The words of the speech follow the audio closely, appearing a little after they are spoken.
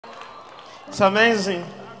It's amazing.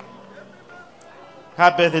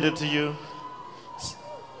 Happy birthday to you.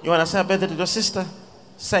 You want to say happy birthday to your sister?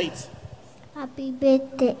 Say it. Happy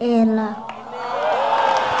birthday, Ella.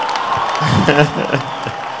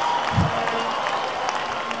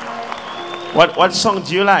 What song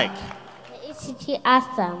do you like? The ECG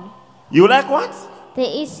anthem. You like what? The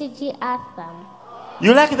ECG anthem.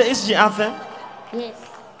 You like the ECG anthem? Yes.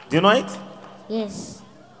 Do you know it? Yes.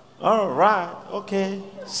 All right. Okay.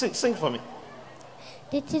 Sing for me.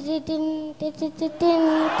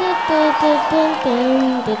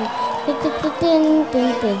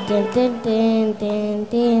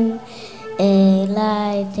 A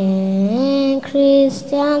light and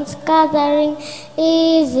Christians gathering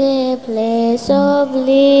is a place of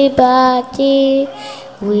liberty.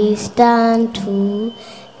 We stand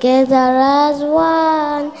together as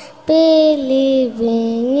one,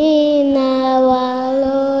 believing in our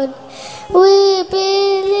Lord. We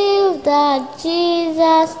believe that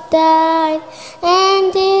Jesus died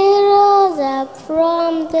and he rose up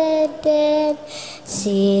from the dead,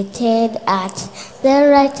 seated at the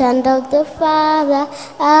right hand of the Father,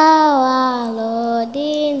 our Lord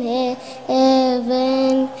in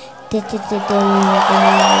heaven.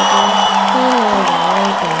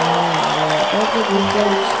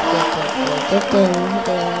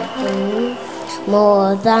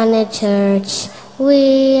 More than a church,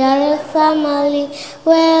 we are a family.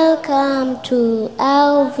 Welcome to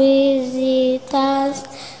our visitors.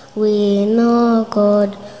 We know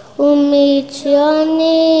God will meet your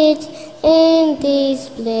needs in this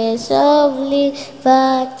place of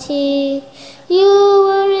liberty. You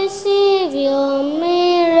will receive your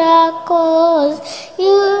miracles. You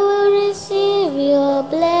will receive your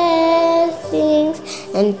blessings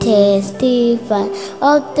and testify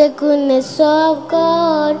of the goodness of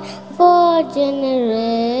God for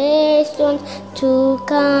generations to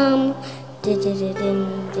come.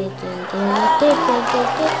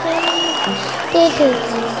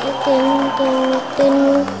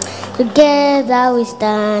 Together we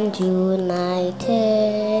stand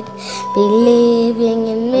united, believing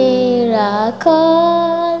in miracles.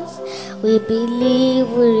 We believe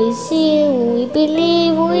we receive, we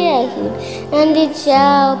believe we are healed, and it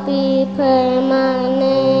shall be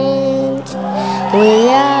permanent. We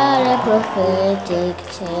are a prophetic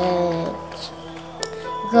church.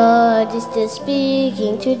 God is still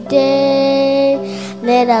speaking today.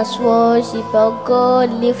 Let us worship our God,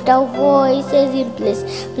 lift our voices in place.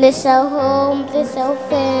 Bless our home, bless our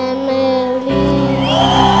family.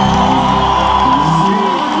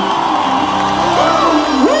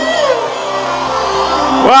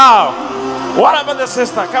 Wow. What about the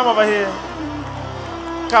sister? Come over here.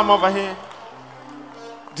 Come over here.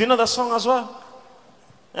 Do you know the song as well?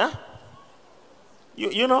 Yeah?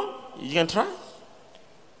 You know? You can try?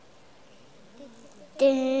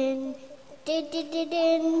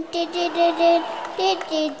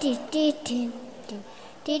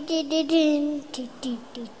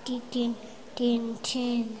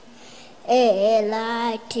 A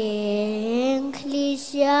light in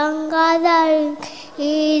Christian gathering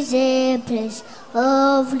is a place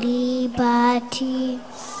of liberty.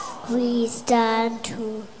 We stand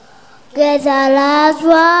together as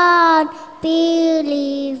one,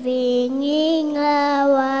 believing in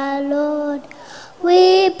our Lord.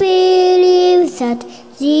 We believe that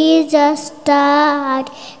Jesus died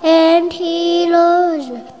and he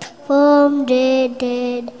rose from the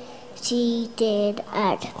dead, seated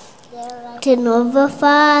at the right hand of the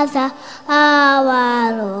Father,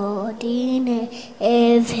 our Lord in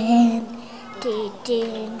heaven.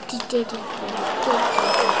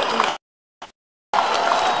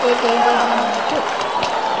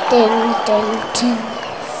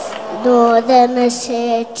 Northern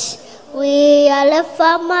Church, we are a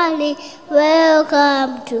family.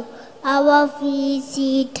 Welcome to our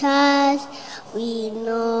visitors. We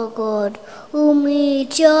know God will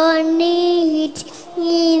meet your needs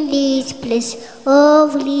in this place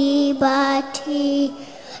of liberty.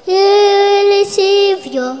 You will receive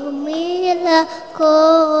your miracles.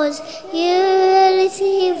 You will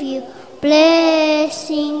receive your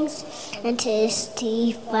blessings and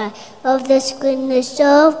testify of the goodness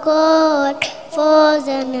of God for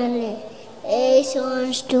the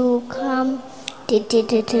generations to come.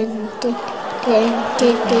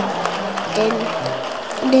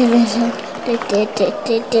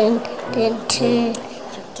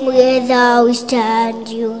 Together we stand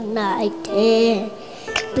united,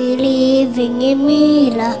 believing in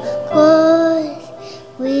miracles.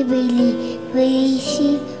 We believe we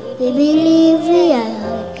see, we believe we are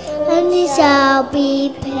heard, and it shall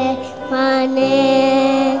be permanent.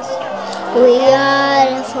 We are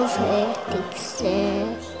a prophetic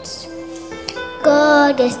church.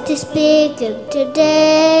 God is speaking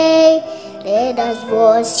today. Let us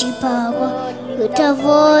worship our God with our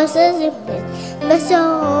voices in praise. Bless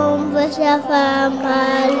our home, bless our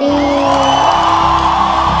family.